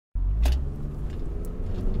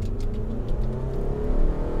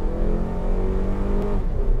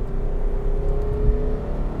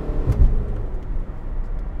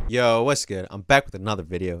Yo, what's good? I'm back with another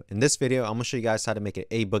video. In this video, I'm gonna show you guys how to make an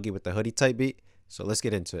A Boogie with the Hoodie type beat. So let's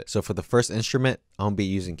get into it. So for the first instrument, I'm gonna be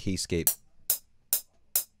using Keyscape.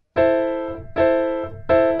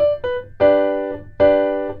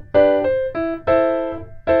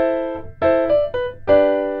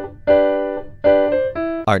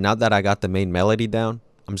 Alright, now that I got the main melody down,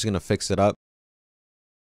 I'm just gonna fix it up.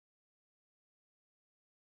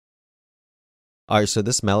 Alright, so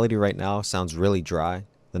this melody right now sounds really dry.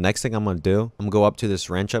 The next thing I'm going to do, I'm going to go up to this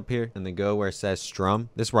wrench up here and then go where it says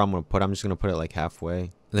strum. This is where I'm going to put it. I'm just going to put it like halfway.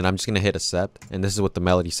 And then I'm just going to hit accept. And this is what the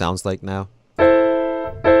melody sounds like now. And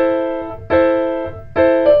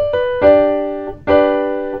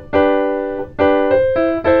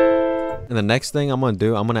the next thing I'm going to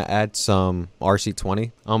do, I'm going to add some RC20.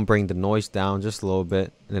 I'm going to bring the noise down just a little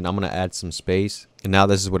bit. And then I'm going to add some space. And now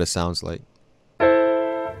this is what it sounds like.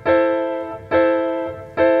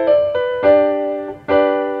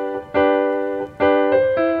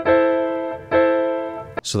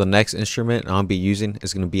 So the next instrument I'm going to be using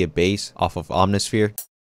is going to be a bass off of Omnisphere.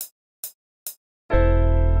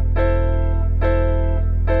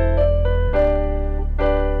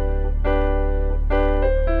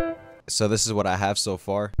 So this is what I have so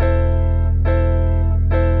far.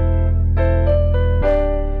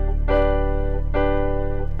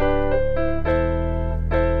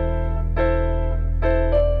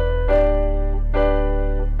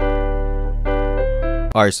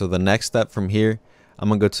 Alright, so the next step from here, I'm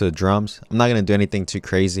going to go to the drums. I'm not going to do anything too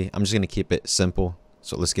crazy. I'm just going to keep it simple.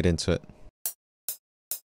 So let's get into it.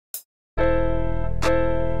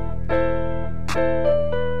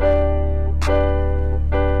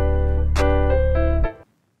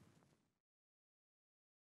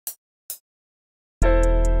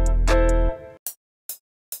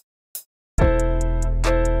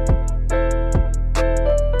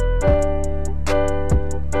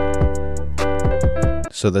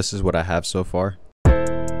 So this is what I have so far.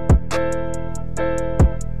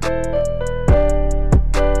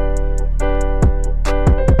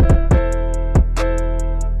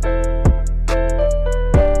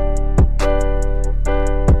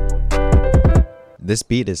 This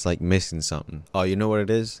beat is like missing something. Oh, you know what it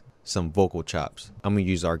is? Some vocal chops. I'm gonna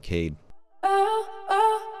use arcade.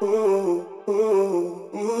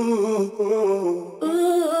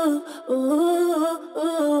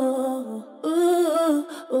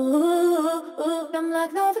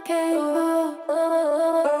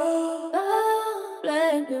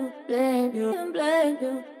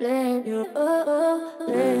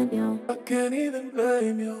 I can't even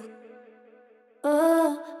blame you.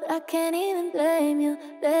 Oh, but I can't even blame you,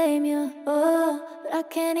 blame you. Oh, but I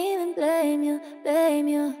can't even blame you, blame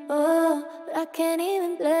you. Oh, but I can't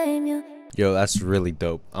even blame you. Yo, that's really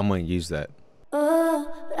dope. I'm gonna use that.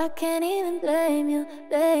 Oh, but I can't even blame you,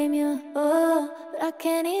 blame you. Oh, but I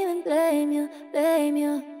can't even blame you, blame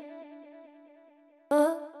you.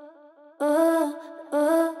 Oh, oh,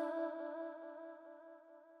 oh.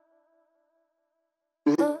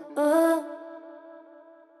 Oh, oh.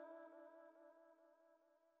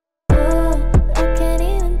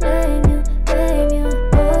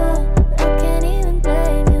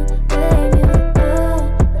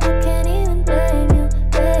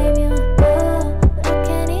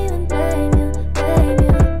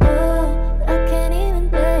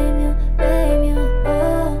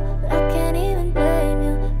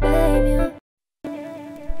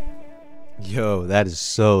 Yo, that is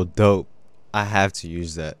so dope. I have to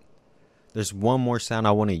use that. There's one more sound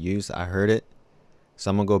I want to use. I heard it.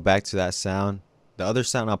 So I'm going to go back to that sound. The other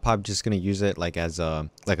sound, I'm probably just going to use it like as a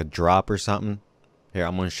drop or something. Here,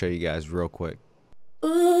 I'm going to show you guys real quick.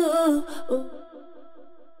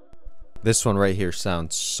 This one right here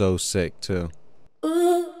sounds so sick too.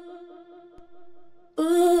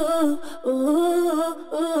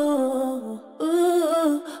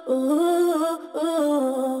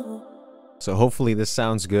 So hopefully this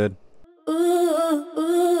sounds good.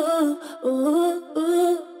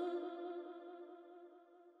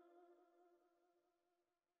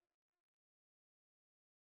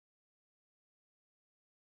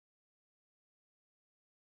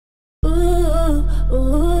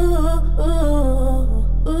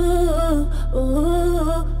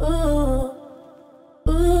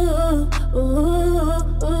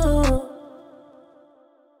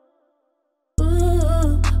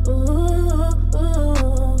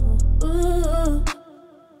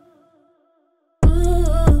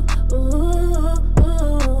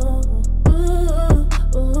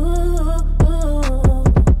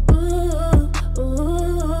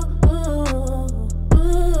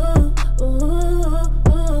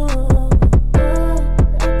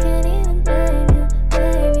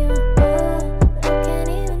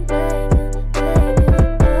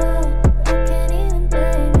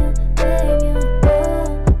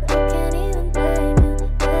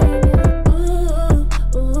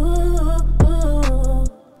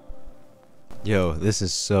 this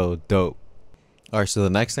is so dope. Alright, so the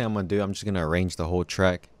next thing I'm gonna do, I'm just gonna arrange the whole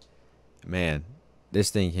track. Man, this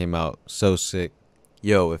thing came out so sick.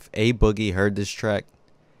 Yo, if A Boogie heard this track,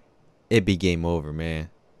 it'd be game over, man.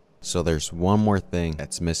 So there's one more thing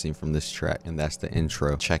that's missing from this track, and that's the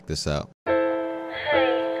intro. Check this out. Hey,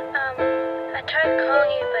 I tried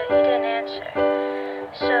calling you, but you didn't answer.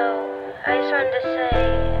 So, I just wanted to say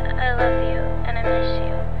I love you and I miss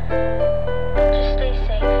you. Just stay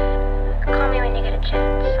safe. Call me when you get a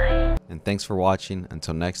chance. And thanks for watching.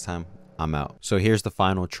 Until next time, I'm out. So here's the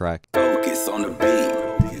final track. Focus on the beat.